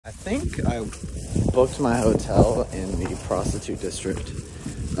think I booked my hotel in the prostitute district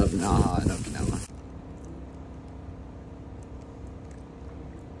of Naha in Okinawa.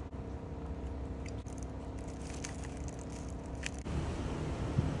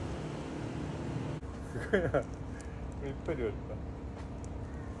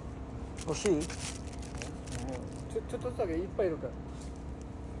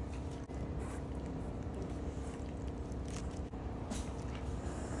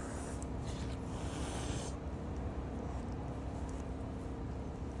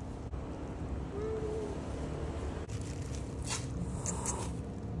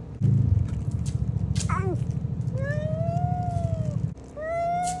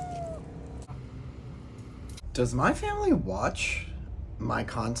 Does my family watch my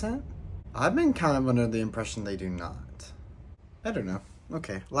content? I've been kind of under the impression they do not. I don't know.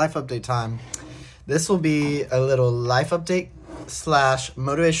 Okay, life update time. This will be a little life update /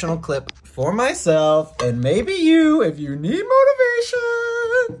 motivational clip for myself and maybe you if you need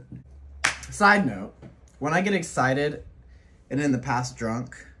motivation. Side note, when I get excited and in the past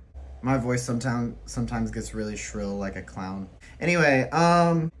drunk, my voice sometimes gets really shrill like a clown. Anyway,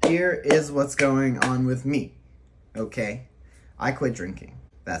 here is what's going on with me. Okay, I quit drinking.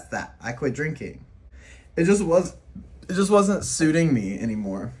 That's that. I quit drinking. It just wasn't suiting me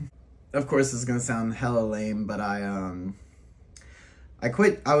anymore. Of course, this is gonna sound hella lame, but I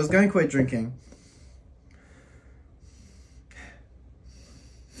quit. I was gonna quit drinking.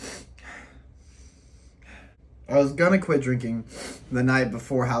 I was gonna quit drinking the night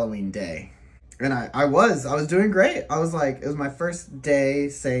before Halloween Day. And I was doing great. I was like, it was my first day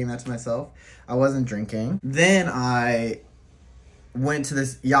saying that to myself. I wasn't drinking. Then I went to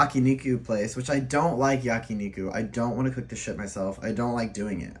this yakiniku place, which I don't like yakiniku. I don't want to cook the shit myself. I don't like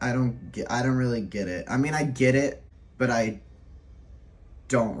doing it. I don't really get it. I mean, I get it, but I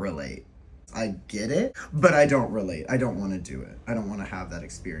don't relate. I get it, but I don't relate. I don't want to do it. I don't want to have that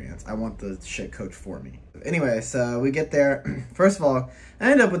experience. I want the shit cooked for me. Anyway, so we get there. First of all,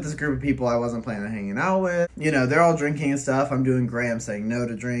 I end up with this group of people I wasn't planning on hanging out with. You know, they're all drinking and stuff. I'm doing great. I'm saying no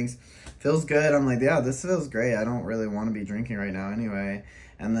to drinks. Feels good. I'm like, yeah, this feels great. I don't really want to be drinking right now anyway.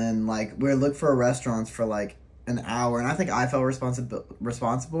 And then, like, we look for restaurants for, like, an hour. And I think I felt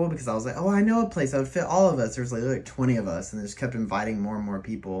responsible because I was like, oh, I know a place that would fit all of us. There's, like 20 of us. And they just kept inviting more and more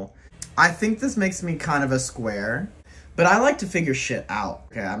people. I think this makes me kind of a square, but I like to figure shit out.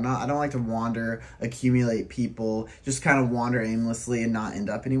 Okay, I don't like to wander, accumulate people, just kind of wander aimlessly and not end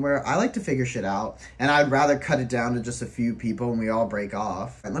up anywhere. I like to figure shit out, and I'd rather cut it down to just a few people and we all break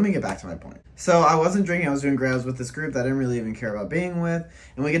off. And let me get back to my point. So I wasn't drinking, I was doing great. I was with this group that I didn't really even care about being with,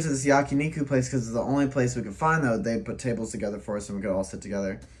 and we get to this yakiniku place because it's the only place we could find that they put tables together for us and we could all sit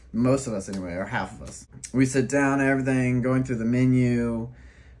together. Most of us anyway, or half of us. We sit down, everything, going through the menu.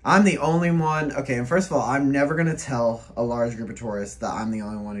 I'm the only one, okay, and first of all, I'm never going to tell a large group of tourists that I'm the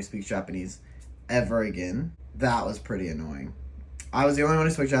only one who speaks Japanese ever again. That was pretty annoying. I was the only one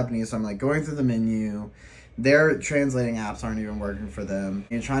who spoke Japanese, so I'm like going through the menu. Their translating apps aren't even working for them.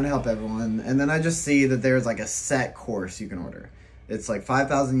 You're trying to help everyone, and then I just see that there's like a set course you can order. It's like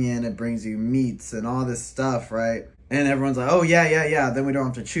 5,000 yen, it brings you meats and all this stuff, right? And everyone's like, oh yeah, then we don't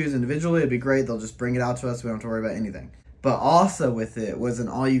have to choose individually, it'd be great, they'll just bring it out to us, we don't have to worry about anything. But also with it was an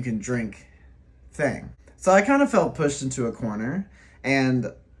all-you-can-drink thing. So I kind of felt pushed into a corner.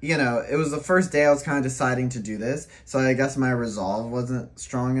 And, you know, it was the first day I was kind of deciding to do this. So I guess my resolve wasn't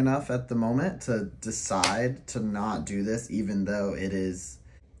strong enough at the moment to decide to not do this, even though it is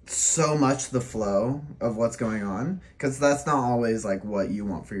so much the flow of what's going on. Because that's not always, like, what you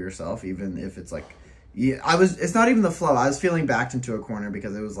want for yourself, even if it's, like... Yeah, it's not even the flow. I was feeling backed into a corner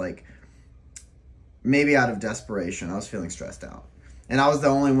because it was, like... Maybe out of desperation, I was feeling stressed out. And I was the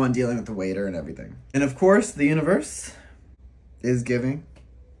only one dealing with the waiter and everything. And of course, the universe is giving.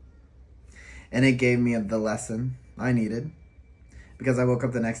 And it gave me the lesson I needed. Because I woke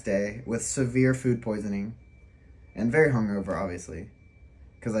up the next day with severe food poisoning. And very hungover, obviously.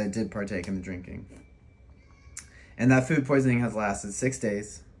 Because I did partake in the drinking. And that food poisoning has lasted 6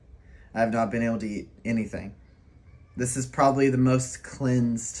 days. I have not been able to eat anything. This is probably the most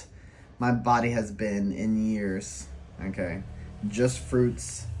cleansed my body has been in years, okay? Just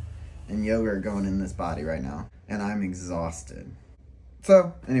fruits and yogurt going in this body right now. And I'm exhausted.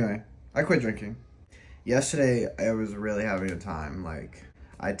 So, anyway, I quit drinking. Yesterday, I was really having a time. Like,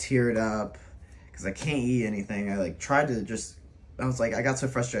 I teared up because I can't eat anything. I, like, tried to just... I was like, I got so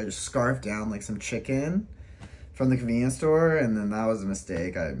frustrated. I just scarfed down, like, some chicken from the convenience store. And then that was a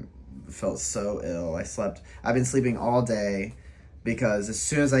mistake. I felt so ill. I've been sleeping all day. Because as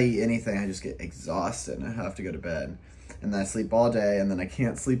soon as I eat anything, I just get exhausted and I have to go to bed. and then I sleep all day, and then I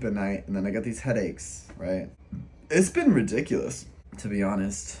can't sleep at night, and then I get these headaches, right? It's been ridiculous, to be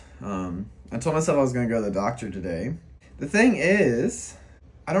honest. I told myself I was going to go to the doctor today. The thing is,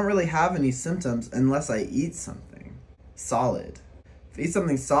 I don't really have any symptoms unless I eat something solid. If I eat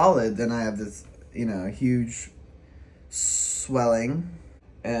something solid, then I have this, you know, huge swelling,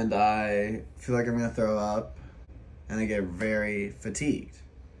 and I feel like I'm going to throw up, and I get very fatigued.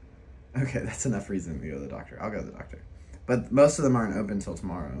 Okay, that's enough reason to go to the doctor. I'll go to the doctor. But most of them aren't open till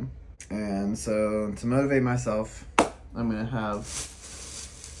tomorrow. And so to motivate myself, I'm going to have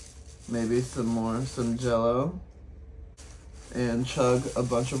maybe some Jell-O and chug a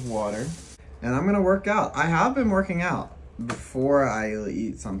bunch of water. And I'm going to work out. I have been working out before I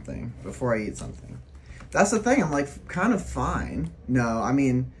eat something. That's the thing. I'm like kind of fine. No, I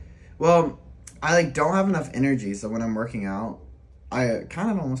mean, well, I like don't have enough energy. So when I'm working out, I kind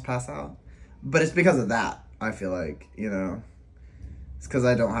of almost pass out. But it's because of that. I feel like, you know, it's because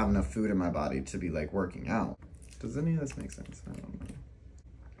I don't have enough food in my body to be like working out. Does any of this make sense? I don't know.